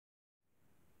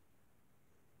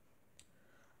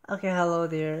Okay, hello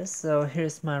there. So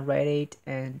here's my Rite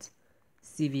and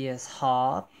CVS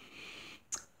haul.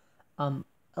 A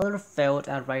little failed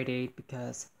at Rite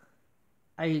because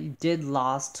I did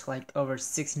lost like over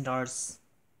 $16,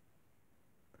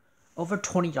 over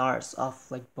 $20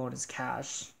 of like bonus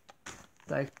cash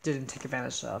that I didn't take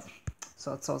advantage of.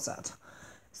 So it's so sad.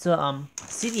 So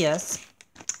CVS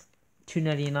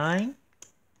 $2.99.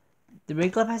 The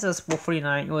regular price was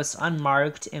 $4.49. It was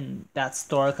unmarked in that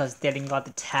store because they didn't got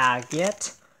the tag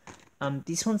yet.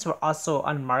 These ones were also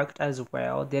unmarked as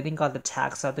well. They didn't got the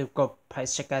tag, so I had to go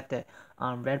price check at the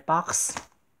red box.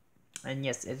 And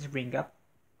yes, it did bring up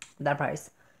that price.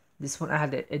 This one I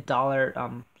had a dollar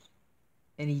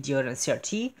any deal than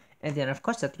CRT, and then of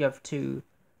course that you have to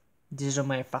digital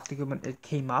manufacturing equipment. It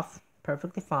came off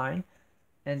perfectly fine,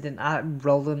 and then I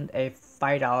rolled in a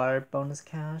 $5 bonus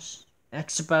cash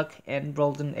extra buck and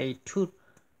rolled in a $2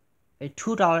 and a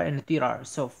 $3,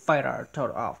 so $5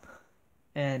 total off.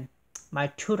 And my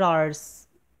 $2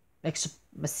 extra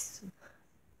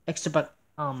buck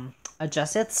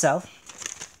adjust itself,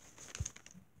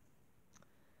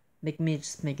 making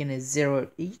it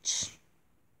 0 each.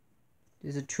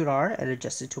 There's a $2 and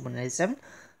adjusted to $1.97.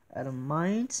 I don't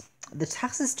mind. The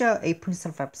tax is still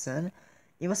 8.75%.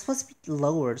 It was supposed to be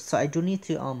lowered, so I do need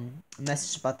to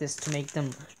message about this to make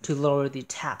them to lower the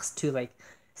tax to like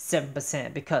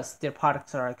 7% because their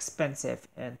products are expensive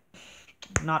and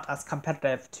not as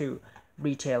competitive to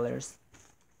retailers.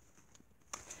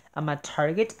 At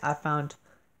Target, I found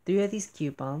 3 of these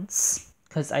coupons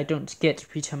because I don't get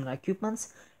Qmljnwn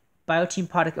coupons. Bioteam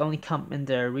product only come in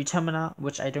the Qmljnwn,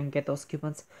 which I don't get those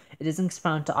coupons. It isn't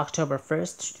expired until October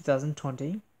 1st,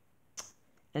 2020.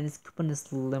 And this coupon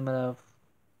is limited of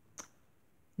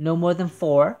no more than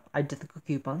 4 identical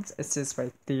coupons. It says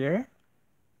right there.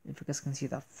 If you guys can see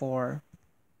that 4.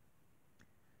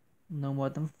 No more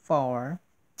than 4.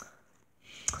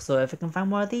 So if I can find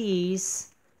more of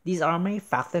these are my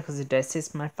factor because it does say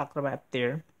my factor right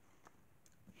there.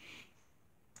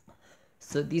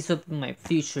 So these would be my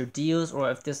future deals, or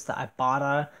if this is the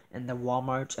Ibotta and the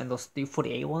Walmart and those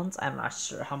 348 ones, I'm not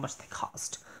sure how much they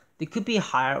cost. They could be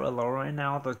higher or lower right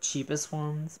now, the cheapest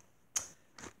ones.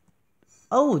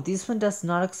 Oh, this one does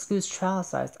not exclude trial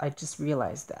size. I just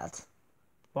realized that.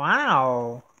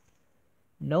 Wow.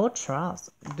 No trials.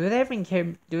 Do they even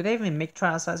care? Do they even make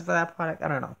trial size for that product? I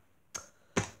don't know.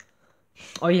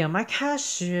 Oh yeah, my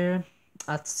cashier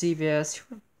at CVS,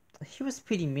 he was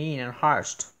pretty mean and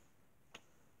harsh.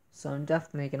 So I'm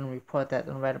definitely gonna report that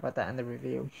and write about that in the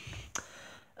review.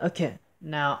 Okay,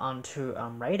 now on to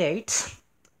Rite.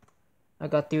 I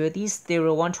got 3 of these. They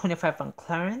were $125 on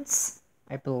clearance,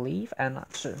 I believe. I'm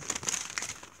not sure.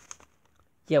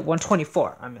 Yeah,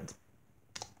 $124. I meant.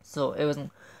 So it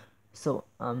wasn't. So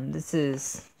this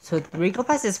is the regular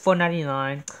price is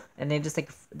 $4.99, and then just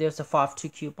like there's a 5 2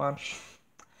 coupon.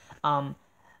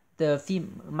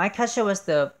 My cashier was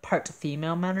the part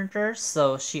female manager,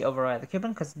 so she override the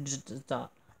coupon because it just don't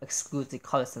exclude the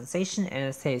color sensation, and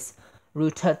it says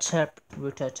root touch up.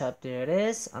 There it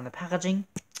is on the packaging.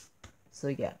 So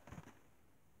yeah,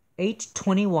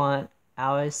 821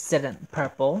 hours set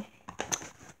purple,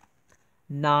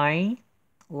 9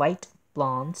 light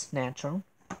blondes natural,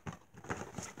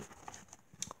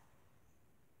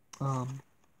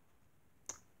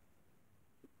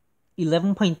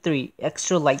 11.3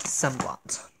 extra light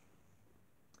sunblonde.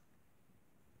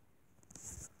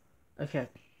 Okay,